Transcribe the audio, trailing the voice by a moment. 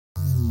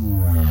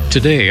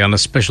Today on a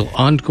special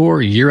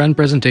encore year-end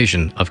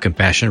presentation of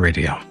Compassion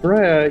Radio.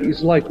 Prayer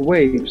is like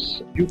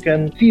waves. You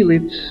can feel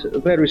it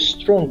very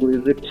strongly,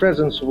 the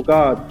presence of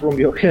God from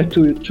your head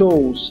to your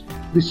toes,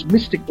 this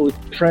mystical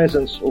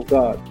presence of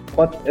God.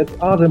 But at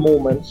other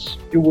moments,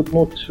 you would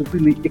not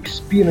really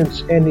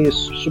experience any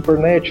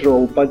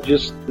supernatural, but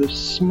just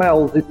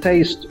smell the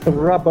taste of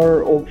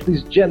rubber of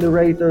these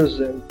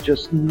generators and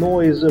just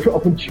noise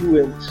around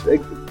you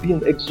and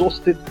being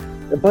exhausted,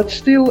 but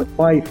still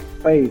by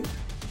faith.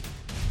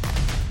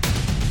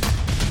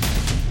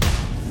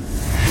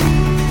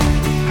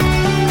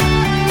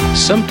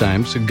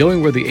 Sometimes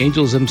going where the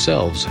angels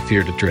themselves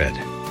fear to tread.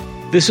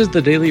 This is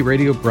the daily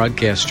radio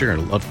broadcast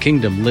journal of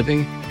Kingdom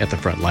Living at the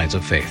Front Lines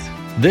of Faith.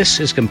 This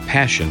is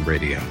Compassion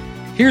Radio.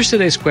 Here's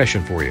today's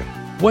question for you.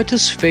 What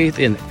does faith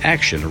in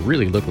action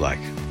really look like?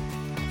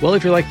 Well,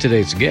 if you're like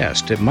today's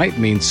guest, it might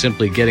mean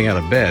simply getting out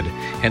of bed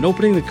and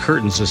opening the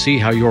curtains to see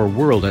how your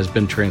world has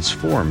been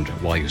transformed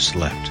while you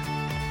slept.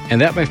 And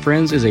that, my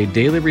friends, is a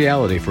daily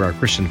reality for our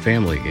Christian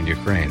family in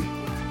Ukraine.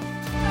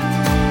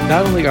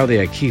 Not only are they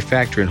a key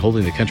factor in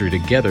holding the country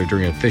together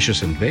during a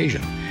vicious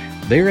invasion,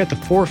 they are at the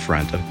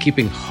forefront of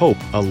keeping hope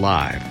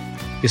alive,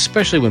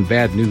 especially when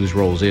bad news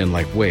rolls in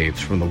like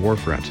waves from the war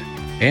front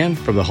and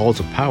from the halls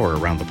of power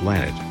around the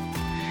planet.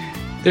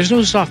 There's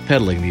no soft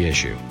pedaling the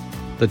issue.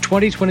 The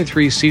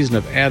 2023 season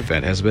of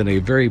Advent has been a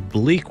very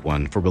bleak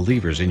one for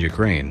believers in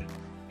Ukraine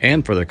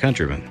and for their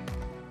countrymen.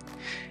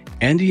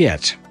 And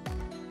yet,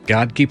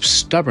 God keeps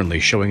stubbornly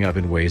showing up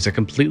in ways that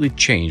completely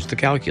change the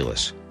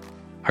calculus.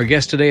 Our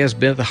guest today has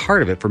been at the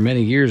heart of it for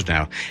many years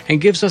now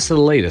and gives us the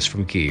latest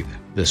from Kyiv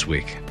this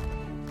week.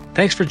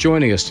 Thanks for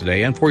joining us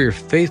today and for your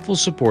faithful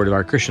support of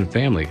our Christian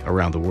family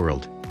around the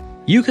world.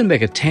 You can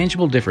make a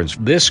tangible difference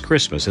this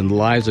Christmas in the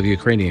lives of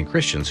Ukrainian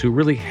Christians who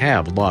really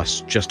have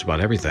lost just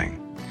about everything.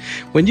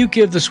 When you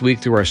give this week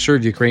through our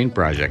Serve Ukraine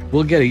project,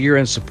 we'll get a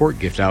year-end support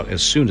gift out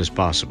as soon as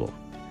possible.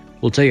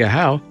 We'll tell you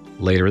how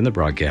later in the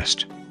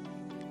broadcast.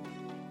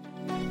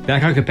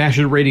 Back on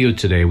Compassion Radio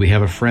today, we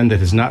have a friend that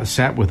has not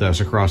sat with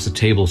us across the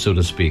table, so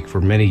to speak,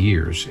 for many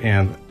years,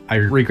 and I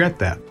regret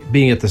that.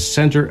 Being at the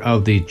center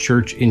of the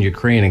church in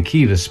Ukraine and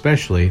Kyiv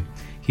especially,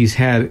 he's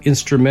had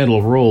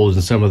instrumental roles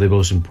in some of the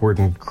most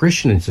important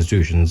Christian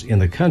institutions in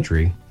the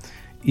country.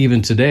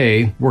 Even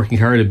today, working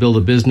hard to build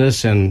a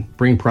business and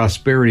bring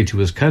prosperity to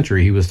his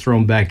country, he was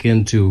thrown back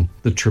into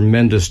the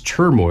tremendous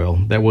turmoil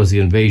that was the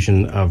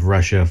invasion of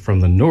Russia from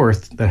the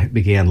north that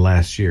began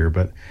last year.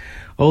 But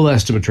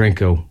Oles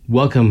Dmytrenko,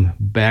 welcome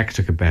back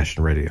to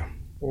Compassion Radio.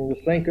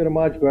 Thank you very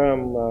much,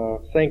 Graham.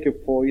 Thank you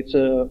for it's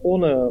an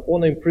honor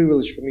and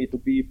privilege for me to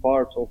be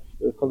part of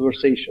the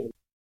conversation.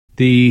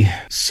 The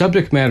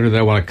subject matter that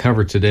I want to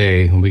cover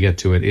today, when we get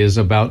to it, is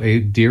about a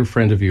dear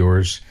friend of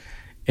yours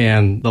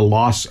and the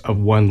loss of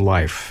one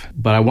life.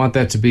 But I want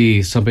that to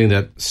be something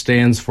that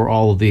stands for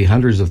all of the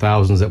hundreds of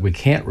thousands that we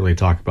can't really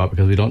talk about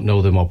because we don't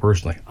know them all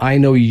personally. I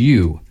know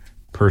you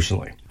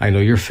personally. I know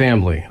your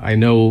family. I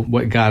know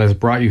what God has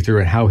brought you through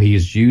and how he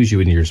has used you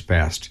in years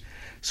past.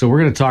 So we're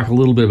going to talk a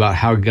little bit about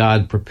how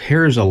God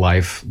prepares a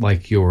life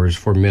like yours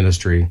for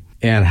ministry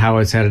and how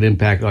it's had an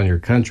impact on your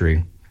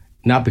country.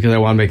 Not because I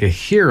want to make a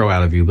hero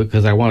out of you, but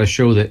because I want to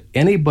show that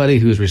anybody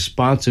who is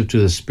responsive to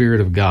the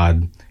Spirit of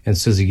God and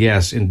says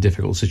yes in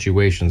difficult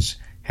situations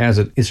has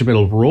an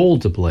instrumental role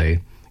to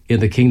play in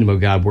the kingdom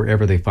of God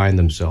wherever they find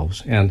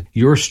themselves. And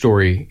your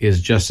story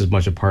is just as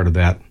much a part of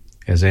that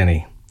as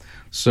any.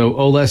 So,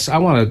 Oles, I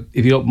want to,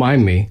 if you don't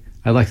mind me,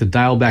 I'd like to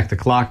dial back the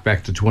clock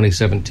back to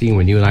 2017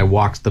 when you and I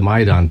walked the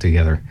Maidan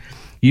together.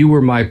 You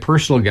were my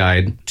personal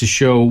guide to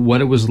show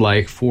what it was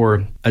like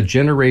for a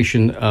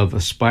generation of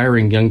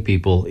aspiring young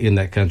people in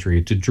that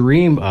country to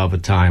dream of a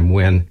time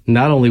when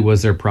not only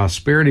was there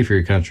prosperity for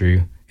your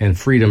country and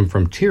freedom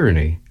from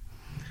tyranny,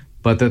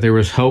 but that there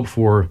was hope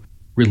for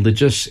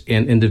religious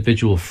and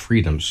individual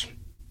freedoms.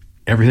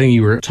 Everything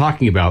you were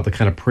talking about, the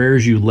kind of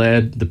prayers you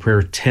led, the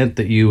prayer tent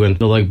that you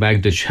and Oleg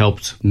Magdich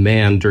helped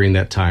man during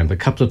that time, the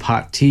cups of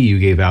hot tea you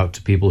gave out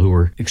to people who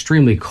were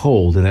extremely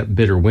cold in that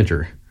bitter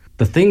winter.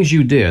 The things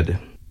you did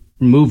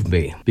moved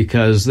me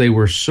because they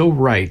were so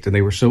right and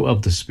they were so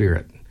of the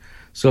Spirit.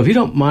 So if you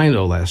don't mind,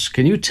 Oles,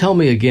 can you tell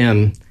me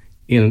again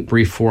in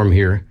brief form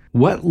here,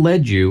 what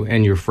led you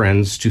and your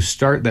friends to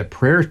start that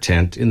prayer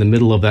tent in the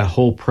middle of that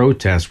whole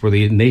protest where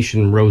the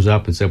nation rose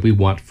up and said, we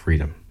want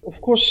freedom? Of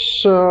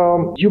course,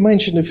 you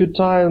mentioned a few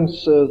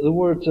times the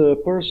word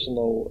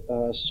personal.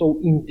 So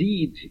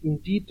indeed,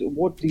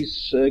 what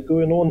is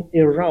going on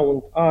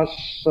around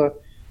us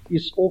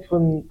is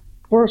often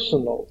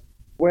personal.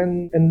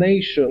 When a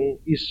nation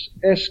is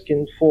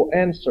asking for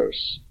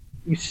answers,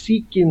 is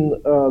seeking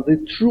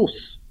the truth,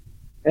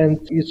 and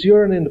is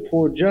yearning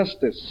for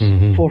justice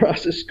for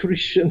us as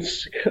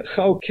Christians,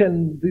 how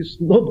can this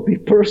not be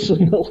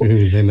personal,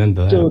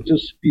 so to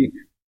speak?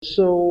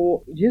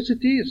 So, yes,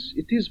 it is.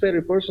 It is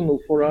very personal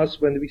for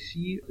us when we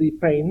see the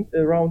pain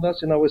around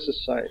us in our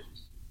society.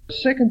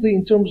 Secondly,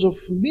 in terms of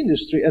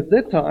ministry, at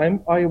that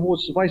time, I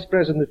was Vice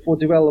President for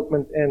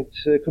Development and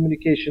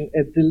Communication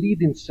at the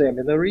leading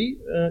seminary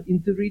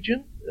in the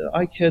region,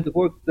 I had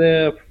worked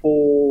there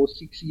for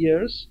 6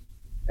 years.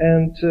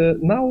 And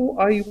now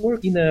I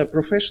work in a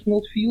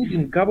professional field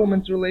in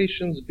government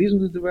relations,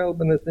 business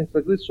development, and things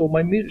like this. So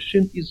my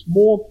mission is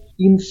more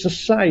in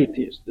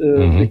society,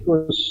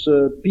 because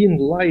being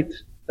light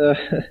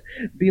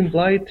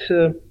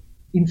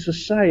in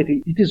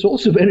society, it is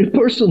also very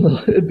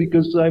personal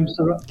because I'm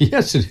surrounded.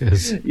 Yes, it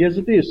is. Yes,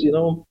 it is,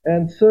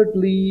 And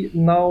thirdly,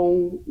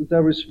 now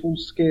there is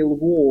full-scale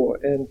war,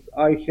 and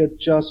I had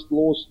just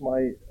lost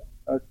my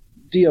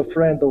dear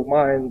friend of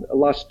mine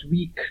last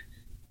week.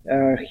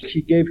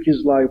 He gave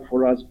his life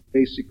for us,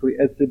 basically,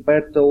 at the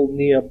battle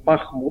near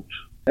Bakhmut,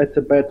 at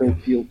the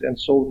battlefield. And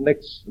so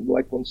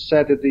on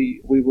Saturday,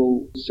 we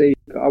will say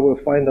our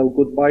final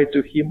goodbye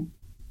to him.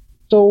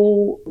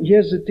 So,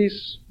 yes, it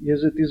is.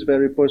 Yes, it is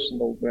very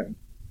personal, Graham.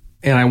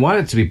 And I want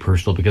it to be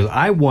personal because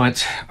I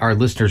want our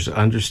listeners to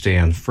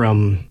understand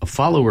from a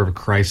follower of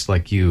Christ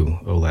like you,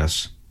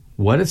 Oles,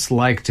 what it's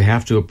like to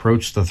have to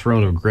approach the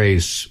throne of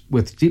grace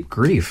with deep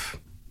grief,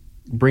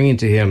 bringing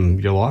to him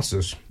your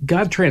losses.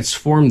 God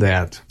transformed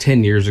that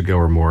 10 years ago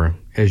or more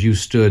as you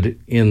stood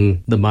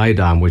in the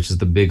Maidan, which is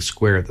the big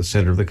square at the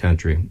center of the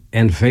country,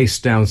 and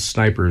faced down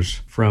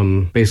snipers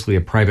from basically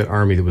a private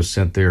army that was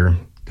sent there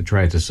to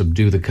try to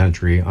subdue the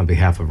country on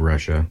behalf of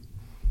Russia.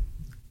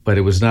 But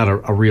it was not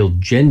a real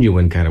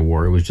genuine kind of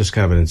war. It was just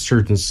kind of an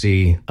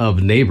insurgency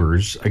of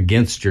neighbors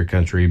against your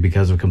country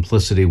because of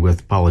complicity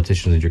with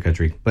politicians in your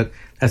country. But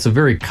that's a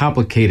very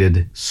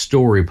complicated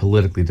story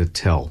politically to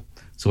tell.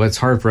 So it's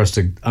hard for us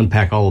to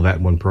unpack all of that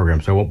in one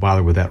program, so I won't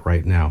bother with that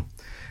right now.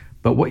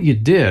 But what you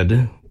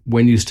did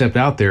when you stepped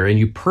out there and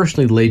you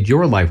personally laid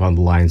your life on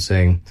the line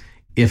saying,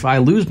 if I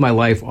lose my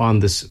life on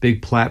this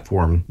big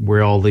platform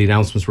where all the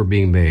announcements were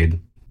being made,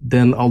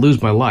 then I'll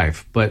lose my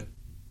life. But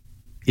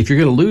if you're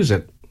going to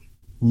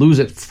lose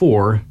it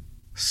for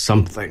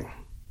something.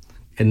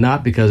 And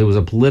not because it was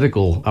a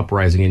political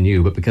uprising in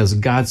you, but because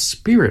God's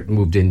Spirit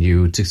moved in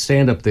you to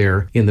stand up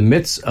there in the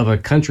midst of a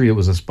country that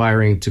was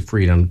aspiring to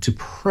freedom to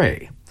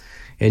pray.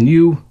 And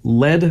you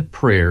led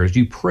prayers.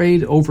 You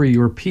prayed over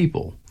your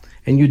people.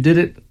 And you did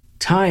it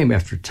time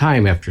after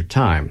time after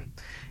time.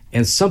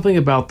 And something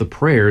about the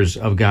prayers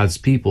of God's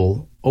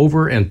people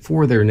over and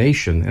for their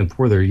nation and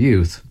for their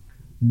youth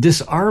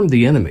disarmed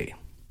the enemy.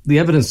 The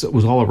evidence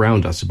was all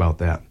around us about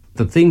that.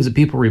 The things that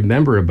people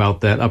remember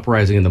about that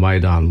uprising in the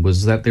Maidan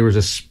was that there was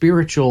a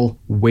spiritual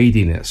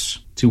weightiness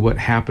to what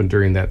happened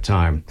during that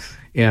time.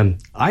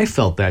 And I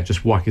felt that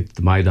just walking to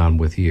the Maidan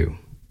with you.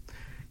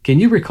 Can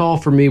you recall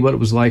for me what it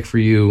was like for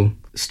you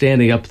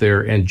standing up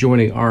there and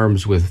joining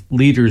arms with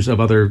leaders of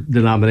other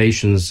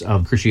denominations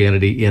of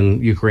Christianity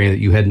in Ukraine that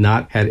you had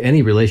not had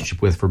any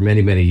relationship with for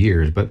many, many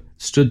years, but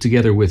stood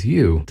together with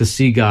you to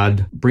see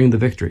God bring the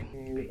victory?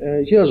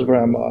 Yes,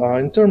 Bram.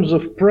 In terms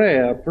of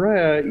prayer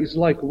is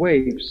like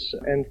waves,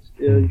 and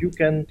you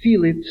can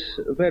feel it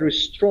very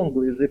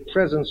strongly, the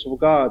presence of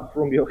God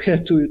from your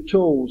head to your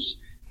toes,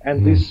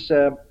 and this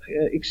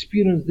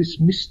experience, this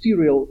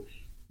mystical,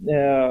 if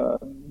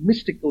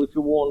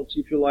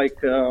you like,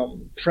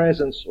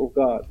 presence of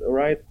God, all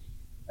right?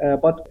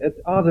 But at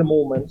other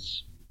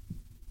moments,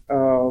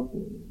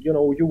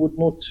 you would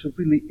not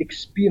really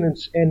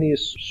experience any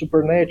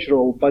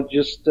supernatural, but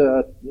just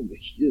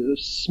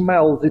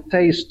smell the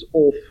taste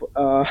of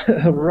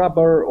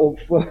rubber, of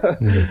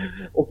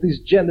these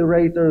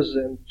generators,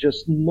 and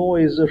just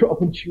noise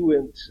around you,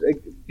 and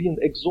being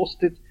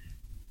exhausted.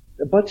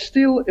 But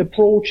still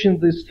approaching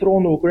this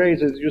throne of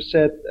grace, as you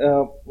said,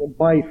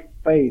 by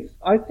faith.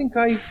 I think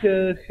I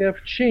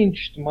have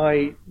changed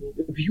my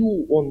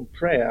view on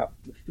prayer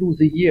through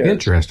the years.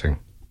 Interesting.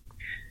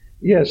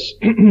 Yes.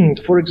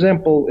 For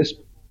example,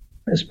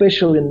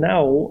 especially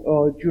now,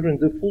 during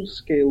the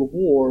full-scale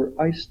war,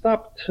 I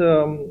stopped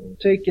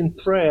taking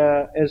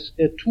prayer as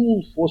a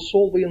tool for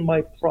solving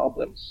my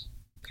problems.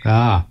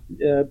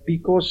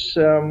 Because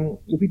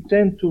we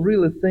tend to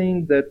really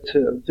think that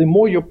the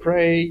more you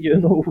pray,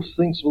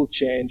 things will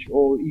change.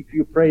 Or if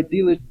you pray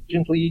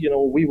diligently,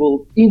 we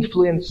will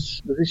influence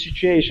the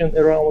situation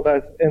around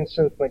that and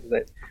things like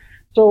that.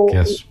 So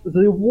yes.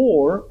 The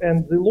war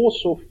and the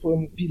loss of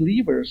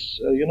believers,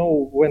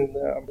 when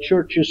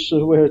churches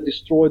were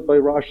destroyed by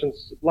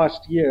Russians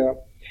last year,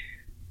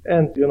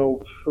 and,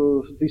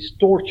 these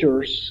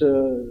tortures,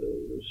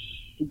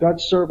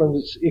 God's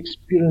servants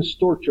experienced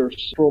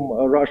tortures from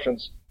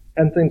Russians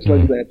and things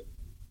like that.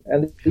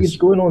 And it's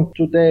going on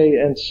today.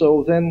 And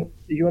so then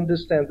you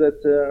understand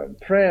that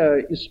prayer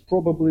is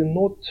probably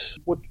not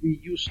what we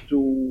used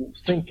to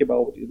think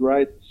about it,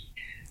 right?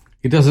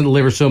 It doesn't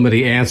deliver so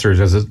many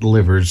answers as it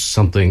delivers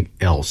something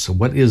else.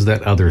 What is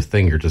that other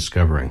thing you're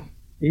discovering?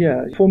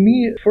 Yeah, for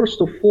me, first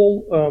of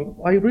all,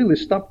 I really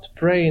stopped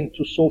praying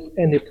to solve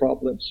any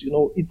problems.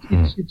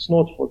 It's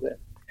not for that.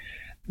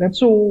 And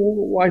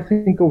so I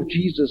think of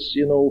Jesus,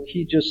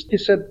 he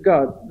said,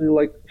 God,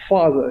 like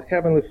Father,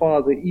 Heavenly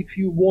Father, if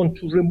you want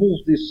to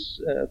remove this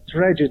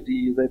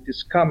tragedy that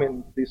is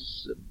coming,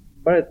 this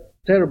bad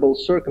terrible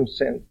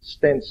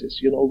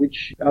circumstances,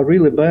 which are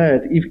really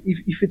bad.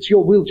 If it's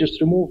your will, just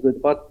remove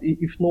it. But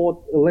if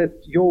not, let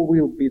your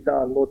will be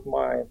done, not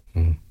mine.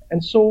 Mm-hmm.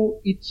 And so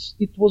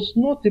it was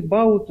not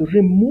about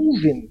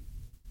removing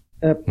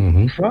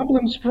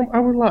problems from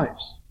our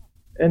lives.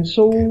 And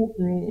so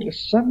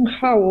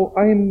somehow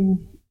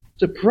I'm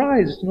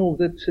surprised,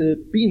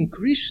 that being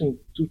Christian,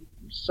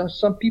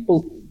 some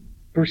people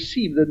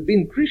perceive that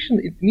being Christian,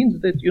 it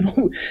means that,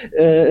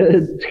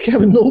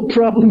 have no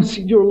problems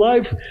in your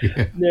life.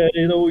 Yeah.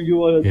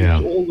 You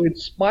are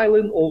always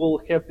smiling, or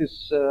will have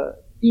this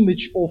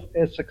image of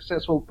a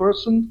successful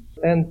person.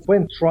 And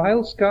when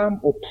trials come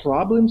or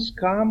problems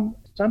come,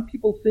 some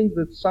people think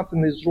that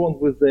something is wrong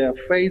with their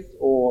faith,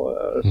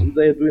 or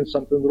they're doing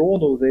something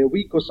wrong, or they're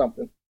weak or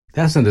something.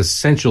 That's an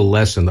essential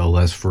lesson, though,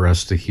 Les, for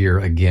us to hear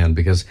again,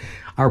 because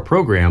our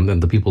program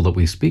and the people that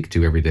we speak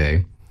to every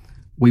day,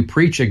 we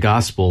preach a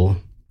gospel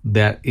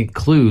that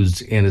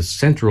includes and is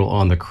central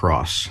on the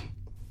cross,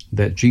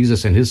 that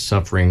Jesus and his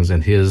sufferings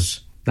and his,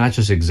 not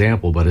just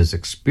example, but his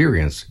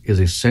experience is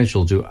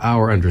essential to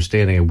our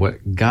understanding of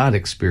what God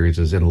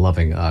experiences in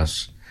loving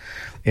us.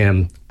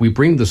 And we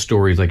bring the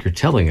stories like you're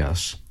telling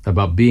us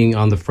about being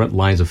on the front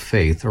lines of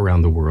faith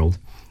around the world,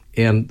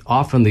 and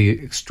often the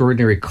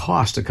extraordinary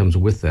cost that comes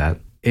with that,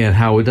 and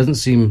how it doesn't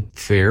seem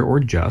fair or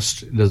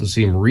just. It doesn't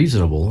seem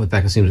reasonable. In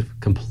fact, it seems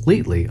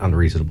completely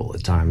unreasonable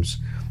at times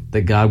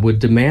that God would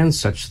demand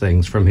such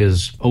things from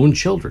his own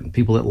children,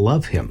 people that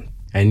love him.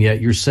 And yet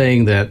you're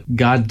saying that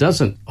God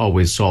doesn't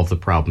always solve the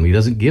problem. He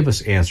doesn't give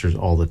us answers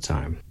all the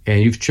time.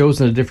 And you've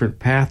chosen a different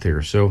path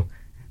here. So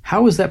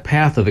how is that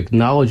path of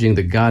acknowledging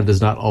that God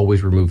does not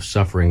always remove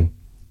suffering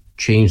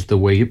change the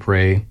way you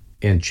pray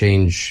and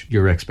change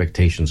your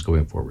expectations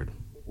going forward?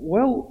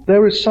 Well,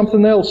 there is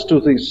something else to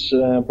this,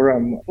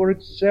 Bram. For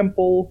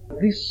example,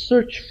 this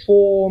search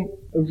for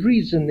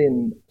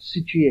reasoning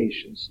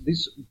situations,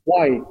 this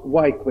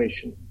why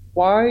question.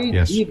 Why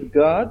did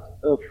God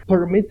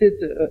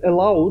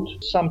allowed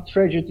some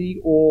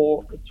tragedy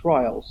or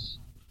trials?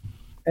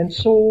 And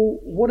so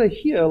what I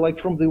hear,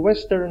 like from the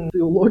Western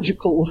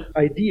theological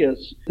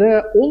ideas,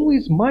 there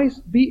always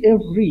must be a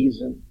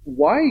reason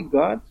why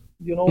God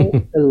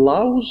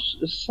allows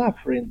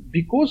suffering,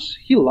 because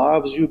he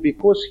loves you,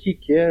 because he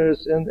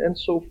cares, and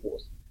so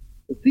forth.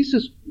 This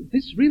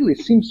really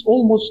seems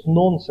almost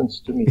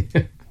nonsense to me.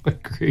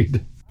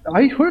 Agreed.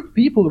 I heard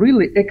people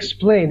really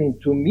explaining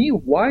to me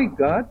why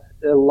God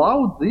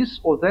allowed this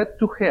or that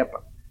to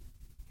happen.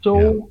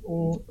 So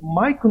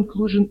my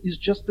conclusion is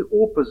just the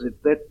opposite,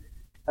 that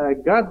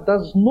God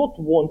does not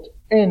want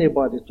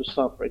anybody to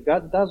suffer.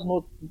 God does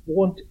not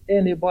want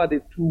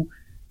anybody to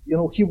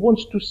he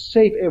wants to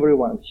save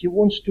everyone. He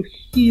wants to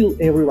heal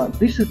everyone.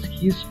 This is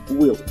his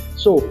will.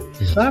 So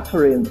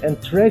suffering and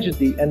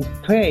tragedy and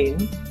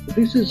pain,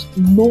 this is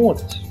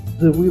not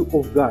the will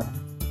of God.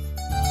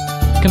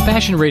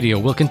 Compassion Radio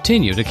will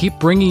continue to keep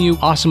bringing you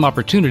awesome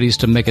opportunities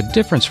to make a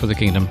difference for the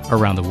kingdom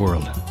around the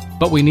world.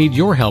 But we need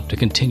your help to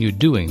continue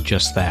doing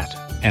just that.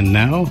 And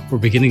now we're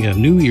beginning a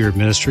new year of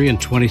ministry in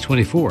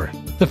 2024.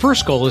 The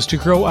first goal is to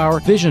grow our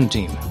vision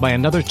team by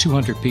another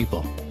 200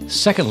 people.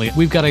 Secondly,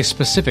 we've got a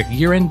specific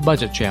year-end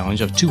budget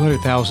challenge of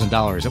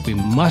 $200,000 that we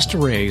must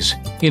raise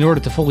in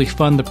order to fully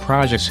fund the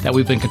projects that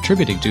we've been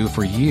contributing to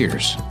for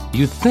years.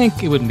 You'd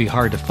think it wouldn't be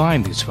hard to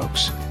find these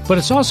folks, but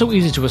it's also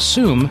easy to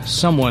assume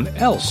someone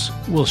else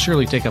will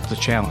surely take up the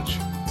challenge.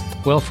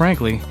 Well,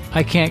 frankly,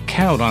 I can't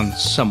count on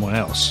someone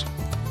else.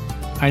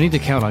 I need to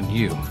count on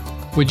you.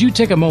 Would you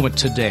take a moment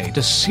today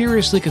to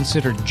seriously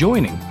consider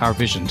joining our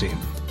vision team?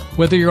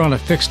 Whether you're on a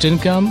fixed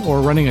income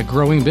or running a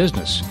growing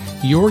business,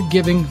 your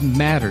giving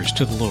matters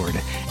to the Lord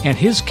and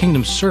his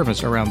kingdom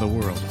servants around the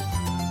world.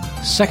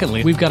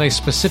 Secondly, we've got a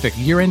specific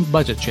year-end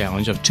budget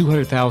challenge of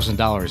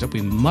 $200,000 that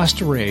we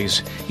must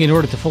raise in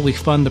order to fully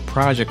fund the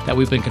project that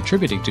we've been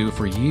contributing to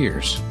for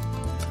years.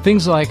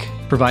 Things like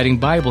providing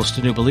Bibles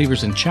to new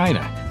believers in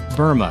China,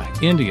 Burma,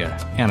 India,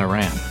 and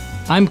Iran.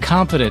 I'm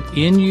confident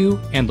in you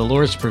and the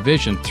Lord's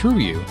provision through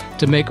you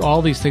to make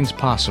all these things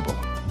possible,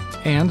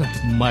 and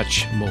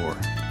much more.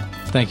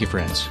 Thank you,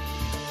 friends.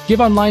 Give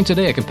online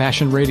today at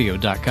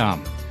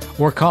CompassionRadio.com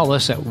or call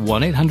us at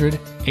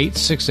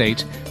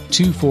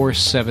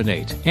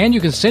 1-800-868-2478. And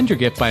you can send your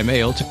gift by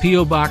mail to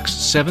P.O. Box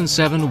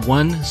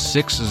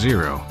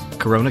 77160,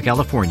 Corona,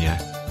 California,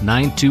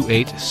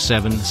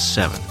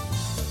 92877.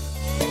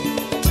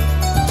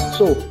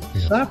 So,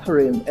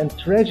 suffering and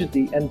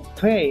tragedy and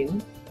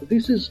pain,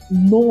 this is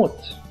not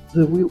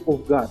the will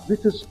of God.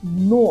 This is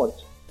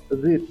not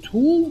the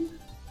tool.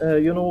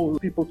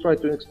 People try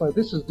to explain,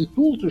 this is the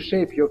tool to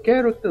shape your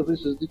character,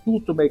 this is the tool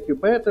to make you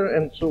better,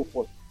 and so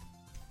forth.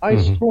 I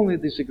strongly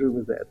disagree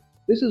with that.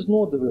 This is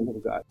not the will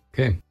of God.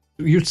 Okay.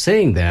 You're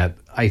saying that,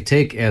 I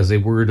take as a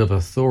word of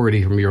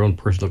authority from your own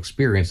personal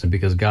experience, and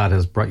because God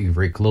has brought you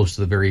very close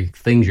to the very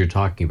things you're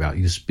talking about.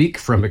 You speak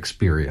from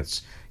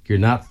experience. You're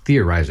not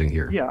theorizing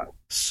here. Yeah.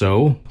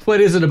 So, what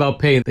is it about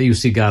pain that you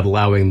see God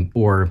allowing,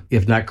 or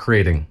if not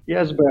creating?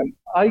 Yes, Ben.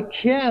 I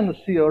can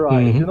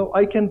theorize.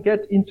 I can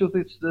get into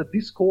this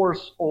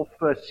discourse of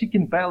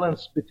seeking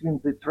balance between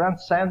the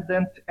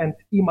transcendent and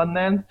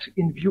immanent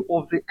in view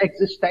of the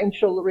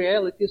existential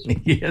realities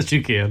Yes,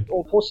 you can.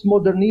 of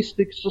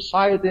postmodernistic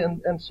society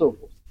and so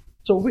forth.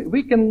 So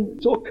we can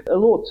talk a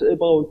lot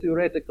about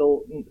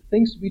theoretical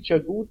things which are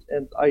good,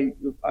 and I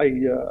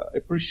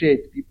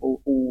appreciate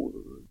people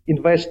who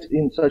invest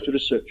in such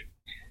research.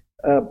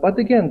 But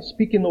again,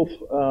 speaking of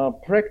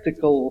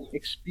practical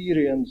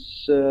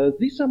experience,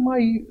 these are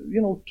my,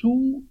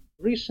 two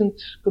recent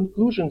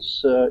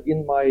conclusions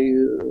in my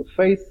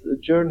faith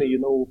journey.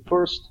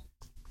 First,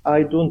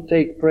 I don't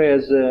take prayer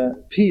as a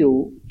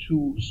pill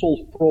to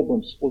solve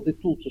problems or the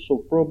tool to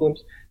solve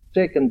problems.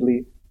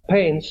 Secondly,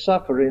 pain,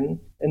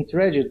 suffering, and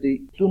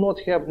tragedy do not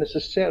have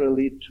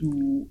necessarily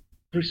to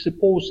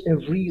presuppose a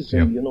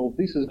reason. Yep.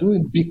 This is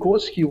doing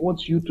because he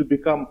wants you to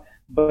become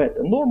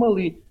better.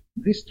 Normally,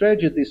 these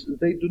tragedies,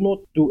 they do not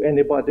do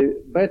anybody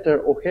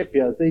better or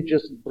happier. They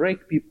just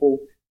break people.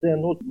 They're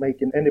not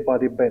making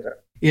anybody better.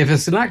 If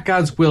it's not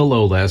God's will,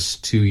 Oles,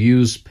 to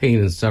use pain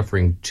and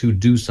suffering to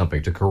do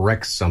something, to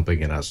correct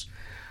something in us,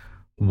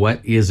 what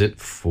is it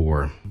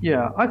for?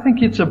 Yeah, I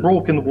think it's a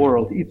broken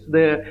world. It's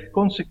the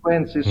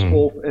consequences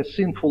of a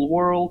sinful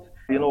world,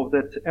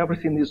 that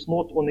everything is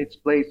not on its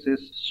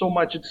places. So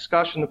much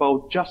discussion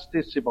about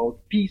justice, about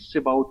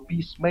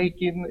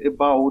peacemaking,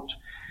 about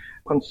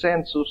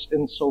consensus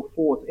and so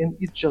forth, and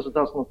it just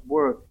does not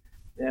work.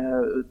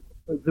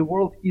 The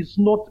world is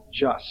not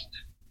just,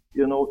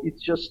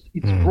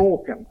 it's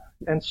broken.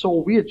 And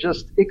so we are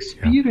just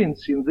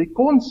experiencing the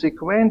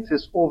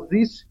consequences of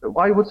this,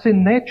 I would say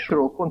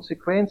natural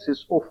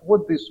consequences of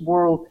what this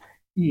world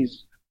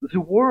is.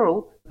 The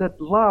world that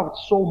loved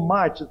so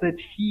much that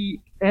he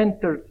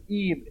entered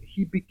in,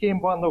 he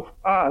became one of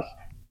us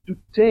to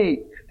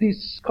take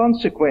these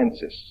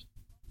consequences,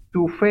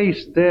 to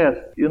face death,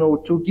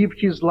 to give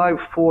his life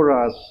for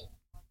us,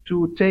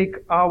 to take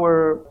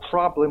our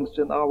problems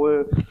and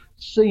our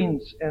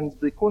sins and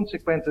the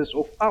consequences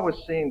of our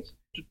sins,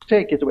 to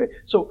take it away.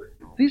 So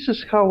this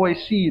is how I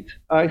see it.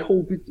 I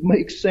hope it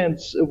makes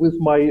sense with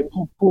my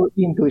poor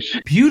English.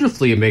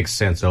 Beautifully, it makes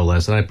sense,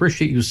 Oles, and I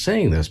appreciate you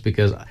saying this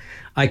because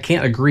I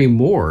can't agree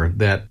more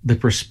that the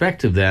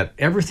perspective that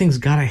everything's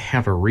got to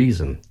have a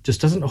reason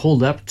just doesn't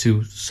hold up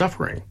to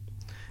suffering.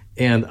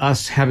 And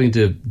us having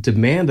to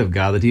demand of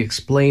God that he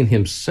explain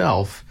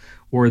himself,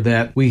 or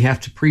that we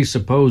have to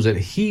presuppose that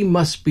he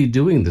must be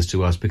doing this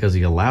to us because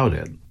he allowed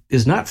it,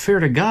 is not fair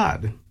to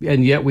God.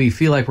 And yet we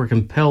feel like we're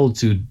compelled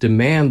to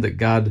demand that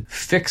God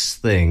fix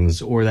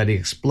things or that he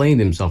explain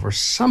himself or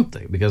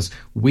something because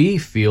we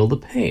feel the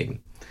pain.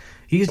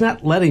 He's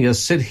not letting us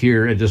sit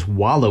here and just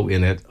wallow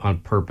in it on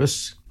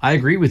purpose. I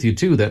agree with you,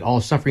 too, that all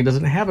suffering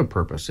doesn't have a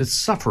purpose. It's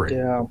suffering.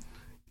 Yeah.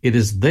 It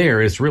is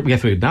there. It's real. We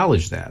have to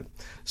acknowledge that.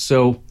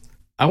 So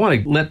I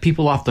want to let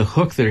people off the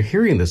hook that are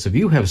hearing this. If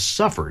you have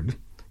suffered,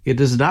 it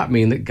does not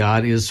mean that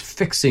God is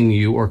fixing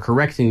you or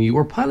correcting you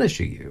or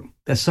punishing you.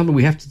 That's something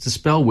we have to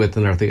dispel with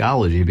in our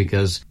theology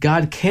because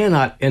God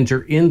cannot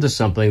enter into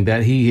something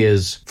that he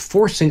is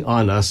forcing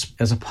on us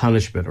as a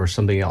punishment or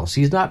something else.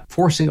 He's not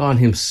forcing on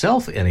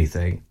himself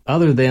anything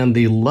other than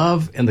the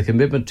love and the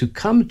commitment to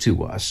come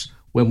to us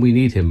when we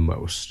need him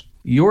most.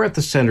 You're at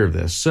the center of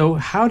this. So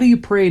how do you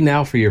pray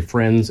now for your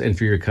friends and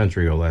for your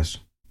country, Oles?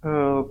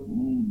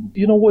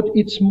 You know what?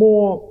 It's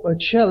more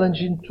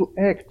challenging to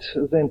act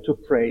than to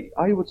pray.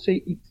 I would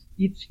say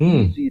it's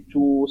easy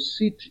to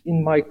sit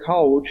in my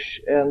couch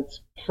and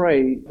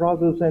pray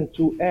rather than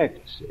to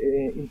act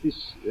in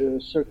these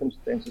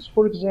circumstances.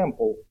 For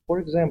example,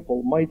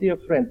 my dear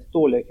friend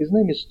Toля, his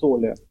name is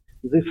Toля,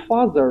 the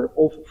father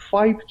of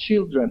 5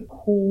 children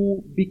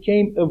who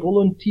became a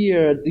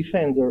volunteer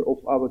defender of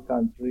our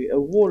country, a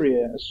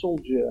warrior, a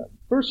soldier,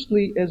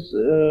 firstly as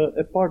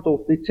a part of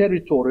the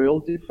territorial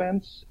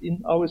defense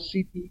in our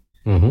city.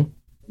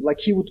 Like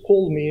he would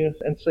call me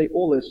and say,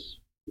 Oles,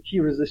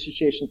 here is the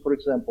situation, for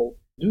example.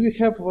 Do you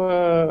have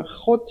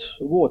hot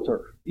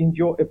water in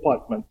your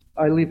apartment?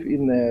 I live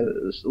in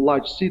a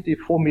large city,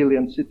 4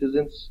 million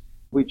citizens,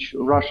 which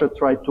Russia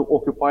tried to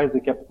occupy,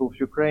 the capital of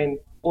Ukraine.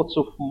 Lots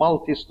of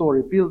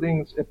multi-story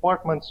buildings,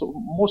 apartments. So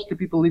mostly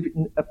people live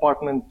in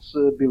apartments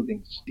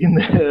buildings in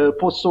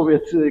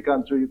post-Soviet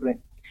country,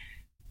 Ukraine.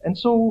 And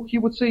so he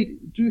would say,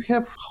 do you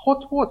have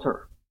hot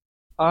water?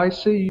 I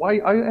say, why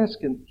are you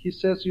asking? He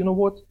says, you know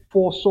what?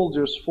 4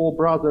 soldiers, 4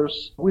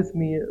 brothers with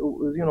me,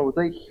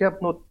 they have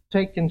not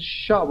taken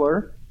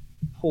shower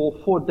for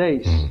 4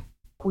 days.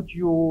 Could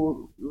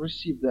you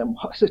receive them?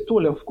 I said,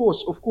 Toля, of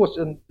course.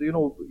 And,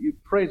 you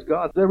praise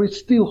God. There is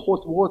still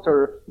hot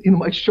water in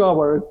my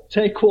shower.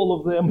 Take all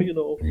of them,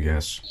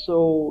 Yes.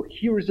 So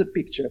here is a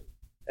picture.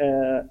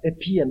 A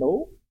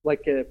piano,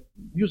 like a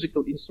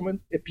musical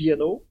instrument, a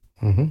piano,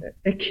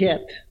 a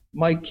cat,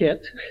 my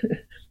cat,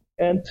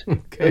 and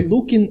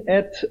looking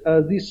at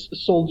these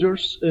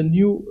soldiers,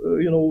 new,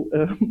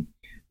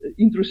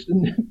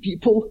 interesting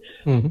people,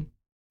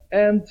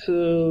 and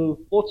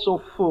lots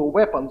of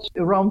weapons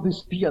around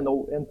this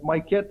piano, and my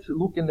cat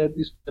looking at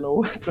this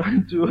piano,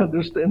 trying to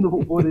understand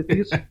what it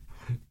is.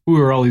 Who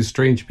are all these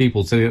strange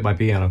people sitting at my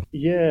piano?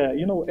 Yeah,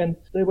 and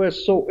they were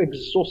so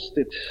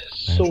exhausted,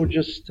 so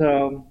just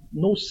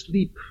no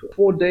sleep,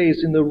 4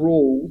 days in a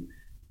row,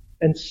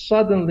 and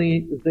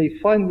suddenly they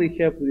finally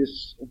have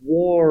this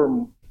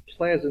warm,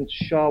 pleasant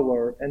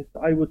shower, and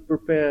I would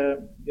prepare,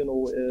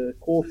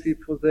 coffee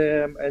for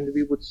them, and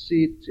we would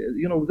sit.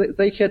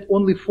 They had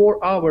only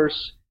 4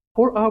 hours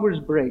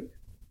break.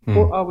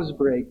 4 hours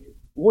break.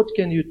 What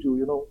can you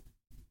do?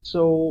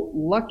 So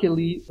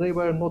luckily they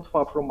were not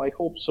far from my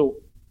home.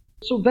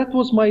 So that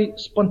was my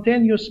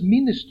spontaneous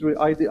ministry.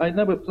 I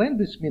never planned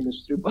this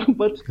ministry,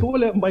 but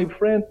Toля, my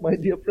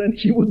dear friend,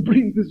 he would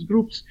bring these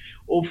groups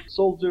of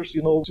soldiers,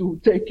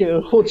 to take a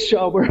hot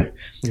shower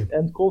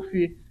and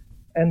coffee.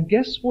 And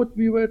guess what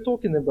we were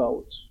talking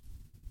about?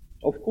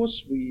 Of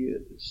course, we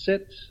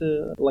sat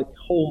like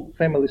home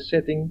family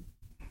setting,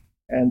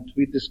 and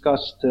we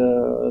discussed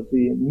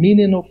the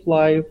meaning of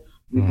life.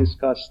 We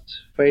discussed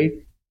faith,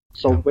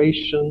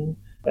 salvation,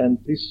 and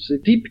this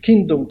deep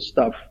kingdom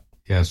stuff.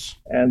 Yes.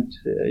 And,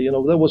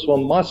 there was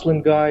one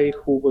Muslim guy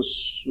who was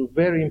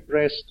very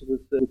impressed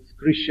with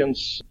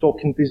Christians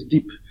talking these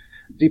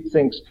deep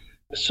things.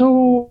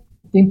 So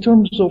in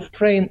terms of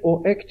praying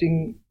or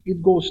acting,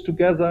 it goes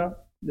together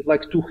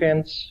like two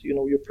hands.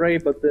 You pray,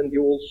 but then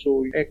you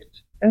also act.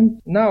 And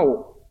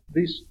now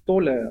this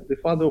Tola, the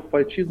father of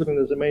 5 children,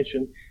 as I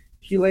mentioned,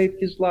 he laid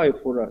his life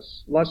for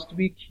us. Last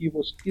week he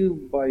was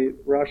killed by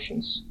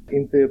Russians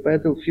in the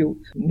battlefield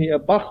near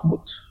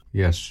Bakhmut.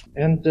 Yes.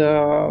 And,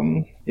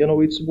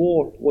 it's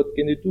war. What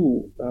can you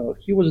do?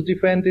 He was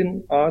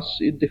defending us,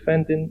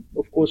 defending,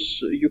 of course,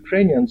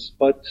 Ukrainians,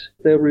 but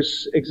there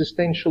is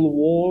existential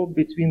war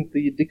between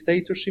the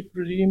dictatorship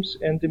regimes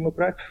and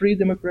free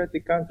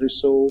democratic countries.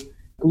 So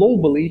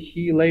globally,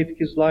 he laid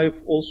his life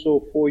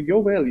also for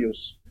your values,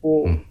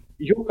 for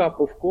your cup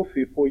of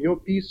coffee, for your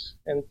peace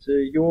and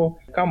your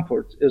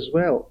comfort as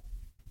well.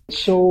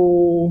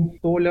 So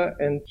Tola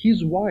and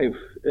his wife,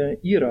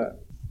 Ira,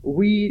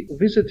 we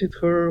visited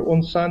her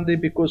on Sunday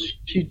because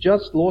she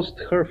just lost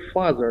her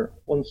father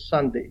on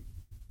Sunday.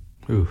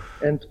 Oof.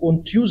 And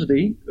on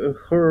Tuesday,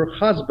 her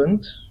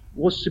husband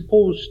was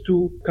supposed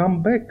to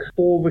come back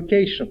for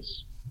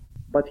vacations,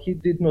 but he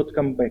did not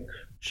come back.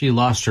 She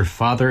lost her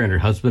father and her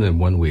husband in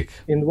 1 week.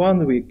 In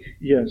 1 week,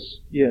 yes.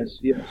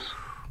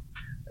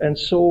 And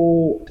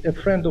so a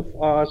friend of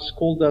ours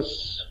called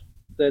us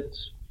that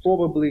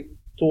probably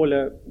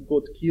Tola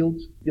got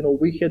killed.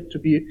 We had to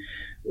be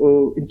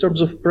in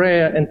terms of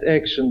prayer and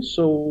action.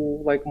 So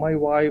like my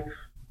wife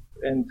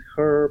and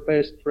her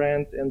best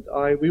friend and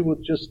I, we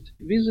would just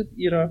visit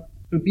Ira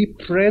to be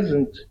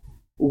present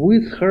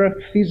with her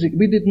physically.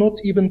 We did not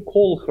even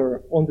call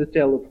her on the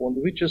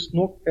telephone. We just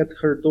knocked at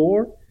her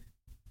door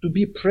to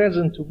be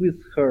present with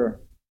her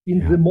in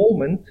the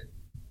moment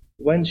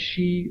when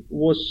she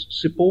was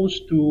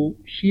supposed to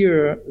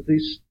hear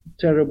this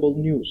terrible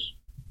news.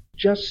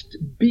 Just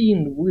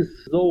being with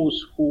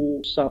those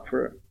who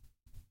suffer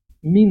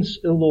means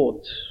a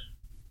lot.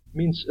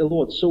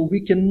 So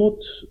we cannot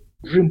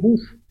remove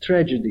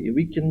tragedy.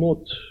 We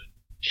cannot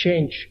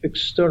change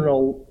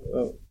external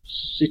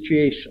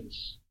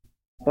situations.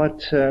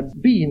 But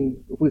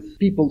being with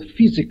people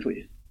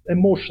physically,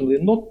 emotionally,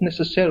 not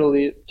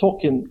necessarily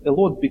talking a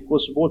lot,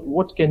 because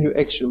what can you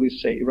actually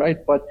say, right?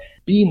 But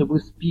being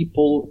with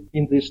people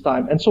in this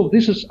time. And so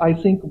this is, I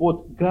think,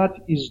 what God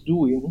is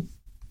doing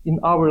in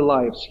our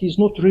lives. He's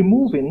not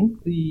removing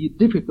the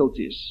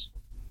difficulties,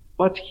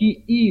 but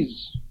He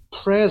is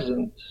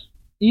present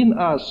in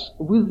us,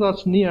 with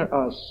us, near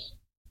us,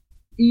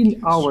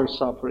 in our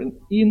suffering,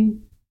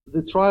 in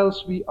the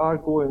trials we are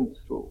going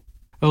through.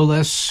 Oh,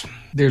 Les,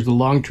 there's a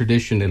long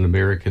tradition in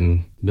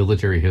American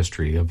military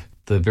history of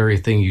the very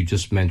thing you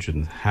just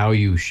mentioned, how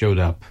you showed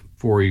up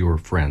for your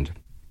friend.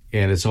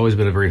 And it's always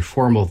been a very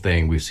formal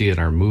thing. We see it in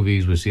our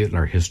movies, we see it in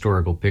our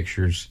historical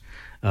pictures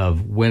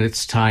of when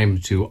it's time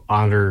to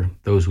honor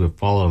those who have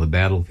fallen on the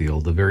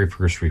battlefield. The very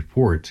first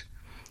report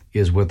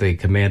is with a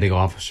commanding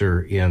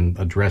officer in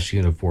a dress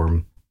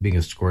uniform being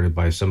escorted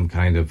by some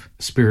kind of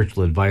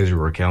spiritual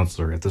advisor or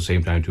counselor at the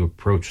same time to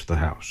approach the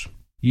house.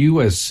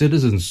 You as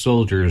citizen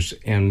soldiers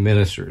and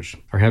ministers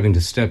are having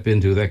to step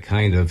into that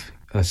kind of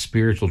a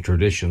spiritual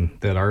tradition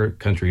that our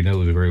country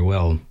knows very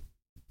well.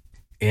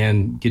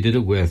 And you did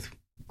it with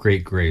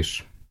great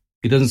grace.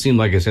 It doesn't seem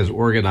like it's as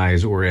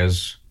organized or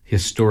as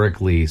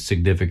historically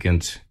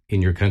significant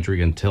in your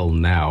country until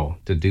now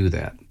to do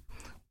that.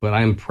 But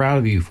I'm proud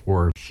of you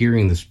for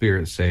hearing the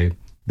Spirit say,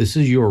 this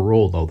is your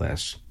role, though,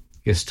 Les.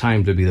 It's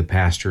time to be the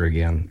pastor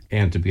again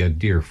and to be a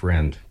dear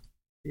friend.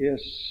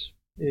 Yes,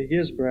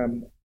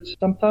 Bram.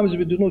 Sometimes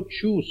we do not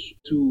choose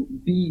to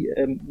be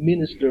a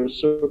minister,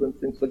 servant,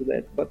 things like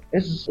that. But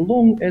as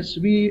long as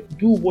we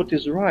do what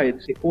is right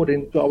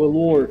according to our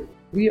Lord,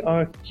 we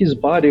are His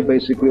body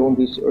basically on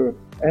this earth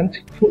and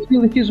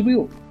fulfilling His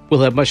will.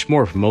 We'll have much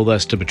more from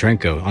Oles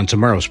Dmytrenko on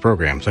tomorrow's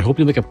program, so I hope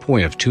you make a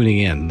point of tuning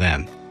in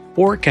then.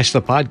 Or catch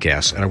the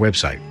podcast on our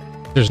website.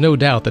 There's no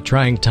doubt that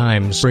trying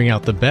times bring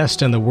out the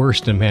best and the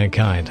worst in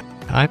mankind.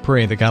 I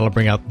pray that God will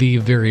bring out the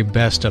very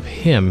best of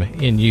Him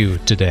in you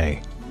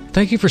today.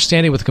 Thank you for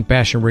standing with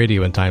Compassion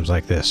Radio in times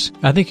like this.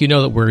 I think you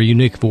know that we're a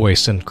unique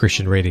voice in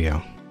Christian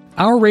radio.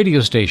 Our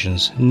radio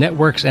stations,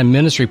 networks, and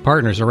ministry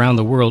partners around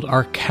the world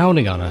are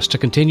counting on us to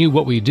continue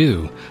what we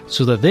do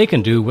so that they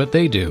can do what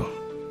they do.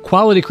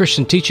 Quality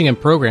Christian teaching and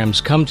programs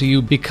come to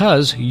you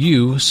because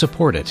you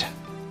support it.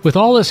 With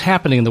all this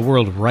happening in the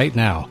world right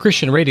now,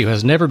 Christian radio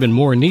has never been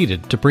more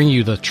needed to bring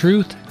you the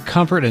truth,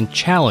 comfort, and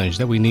challenge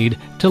that we need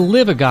to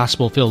live a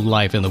gospel-filled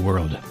life in the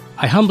world.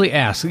 I humbly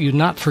ask that you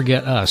not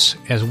forget us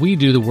as we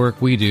do the work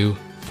we do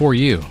for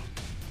you.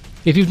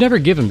 If you've never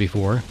given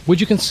before, would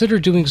you consider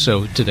doing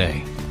so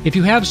today? If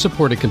you have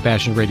supported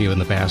Compassion Radio in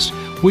the past,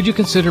 would you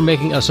consider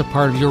making us a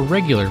part of your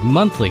regular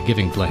monthly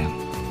giving plan?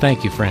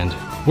 Thank you, friend.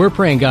 We're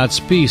praying God's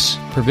peace,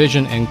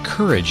 provision, and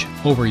courage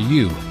over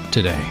you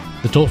today.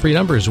 The toll-free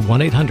number is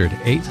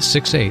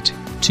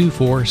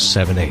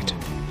 1-800-868-2478.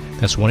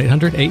 That's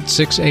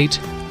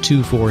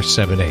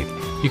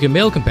 1-800-868-2478. You can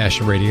mail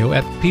Compassion Radio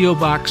at P.O.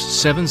 Box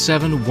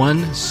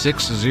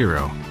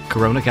 77160,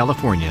 Corona,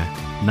 California,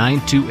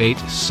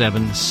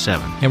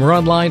 92877. And we're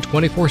online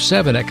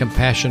 24/7 at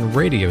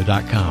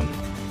CompassionRadio.com.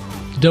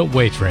 Don't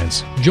wait,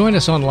 friends. Join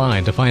us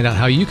online to find out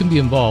how you can be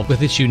involved with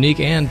this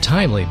unique and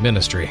timely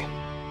ministry.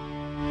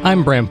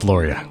 I'm Bram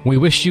Floria. We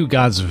wish you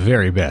God's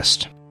very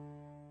best.